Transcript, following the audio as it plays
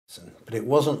But it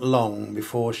wasn't long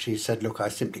before she said, "Look, I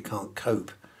simply can't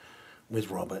cope with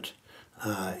Robert.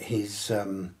 He's,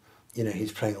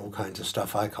 he's playing all kinds of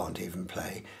stuff I can't even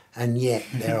play, and yet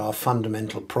there are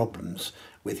fundamental problems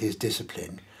with his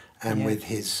discipline and with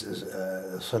his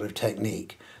sort of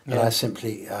technique that I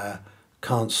simply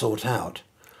can't sort out.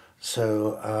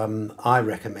 So I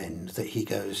recommend that he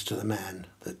goes to the man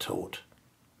that taught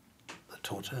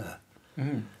her."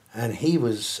 And he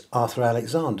was Arthur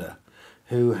Alexander,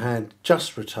 who had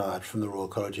just retired from the Royal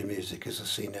College of Music as a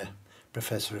senior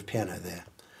professor of piano there.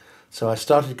 So I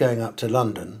started going up to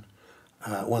London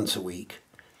once a week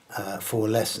for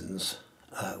lessons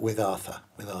with Arthur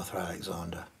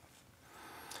Alexander.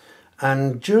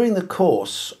 And during the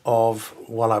course of,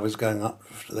 while I was going up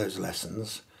for those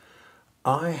lessons,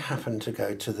 I happened to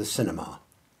go to the cinema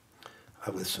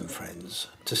with some friends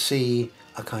to see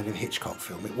a kind of Hitchcock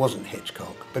film. It wasn't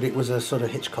Hitchcock, but it was a sort of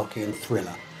Hitchcockian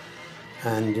thriller.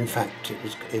 And in fact,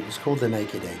 it was called The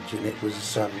Naked Edge, and it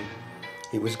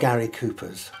was Gary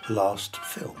Cooper's last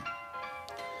film.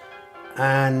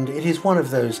 And it is one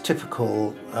of those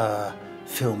typical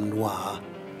film noir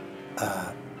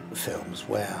films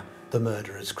where the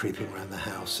murderer's creeping around the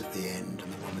house at the end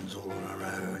and the woman's all on her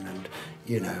own, and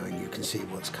you can see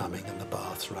what's coming, and the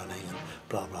bath's running, and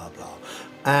blah, blah, blah.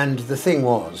 And the thing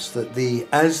was that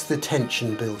as the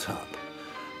tension built up,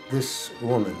 this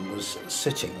woman was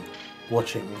sitting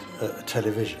watching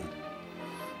television.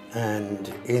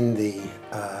 And in the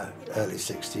early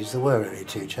 60s, there were only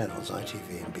two channels,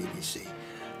 ITV and BBC,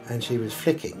 and she was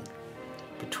flicking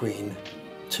between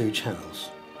two channels.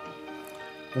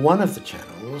 One of the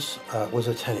channels was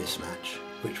a tennis match,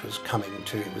 which was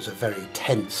it was a very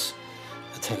tense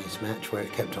tennis match where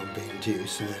it kept on being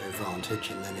deuce and then advantage,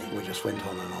 and then it just went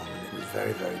on, and it was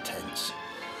very, very tense.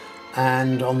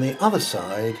 And on the other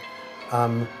side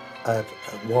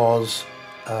was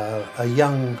a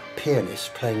young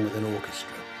pianist playing with an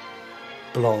orchestra,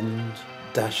 blonde,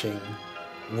 dashing,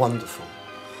 wonderful,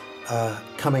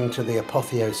 coming to the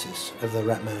apotheosis of the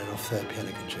Rachmaninoff Third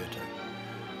Piano Concerto.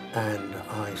 And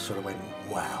I sort of went,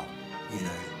 wow,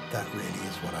 that really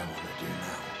is what I want to do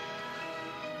now.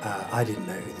 I didn't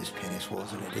know who this pianist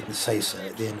was, and it didn't say so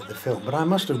at the end of the film, but I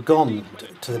must have gone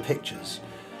to the pictures,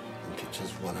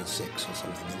 pictures 1 and 6 or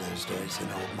something in those days,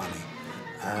 in old money,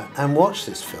 and watched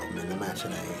this film in the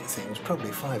matinee things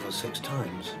probably 5 or 6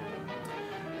 times.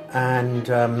 And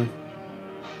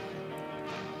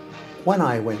when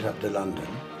I went up to London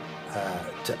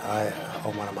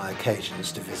on one of my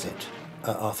occasions to visit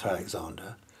Arthur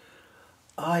Alexander,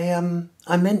 I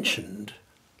mentioned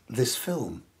this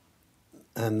film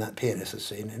and that pianist had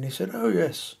seen, and he said, "Oh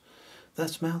yes,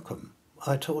 that's Malcolm.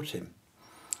 I taught him."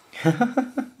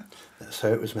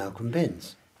 So it was Malcolm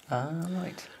Binns. Ah,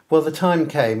 right. Well, the time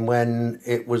came when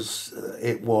it was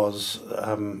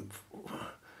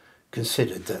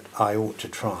considered that I ought to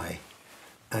try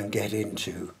and get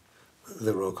into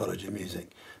the Royal College of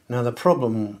Music. Now, the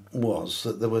problem was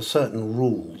that there were certain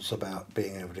rules about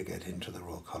being able to get into the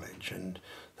Royal College, and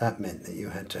that meant that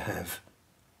you had to have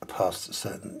passed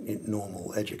certain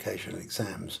normal educational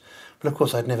exams. But of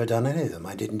course, I'd never done any of them.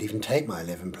 I didn't even take my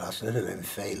 11 plus, let alone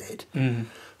fail it. Mm.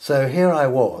 So here I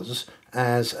was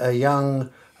as a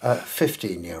young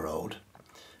 15-year-old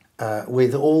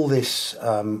with all this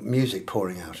music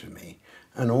pouring out of me,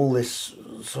 and all this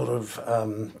sort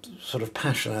of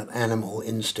passionate animal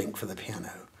instinct for the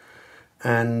piano,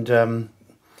 and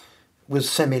was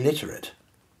semi-literate.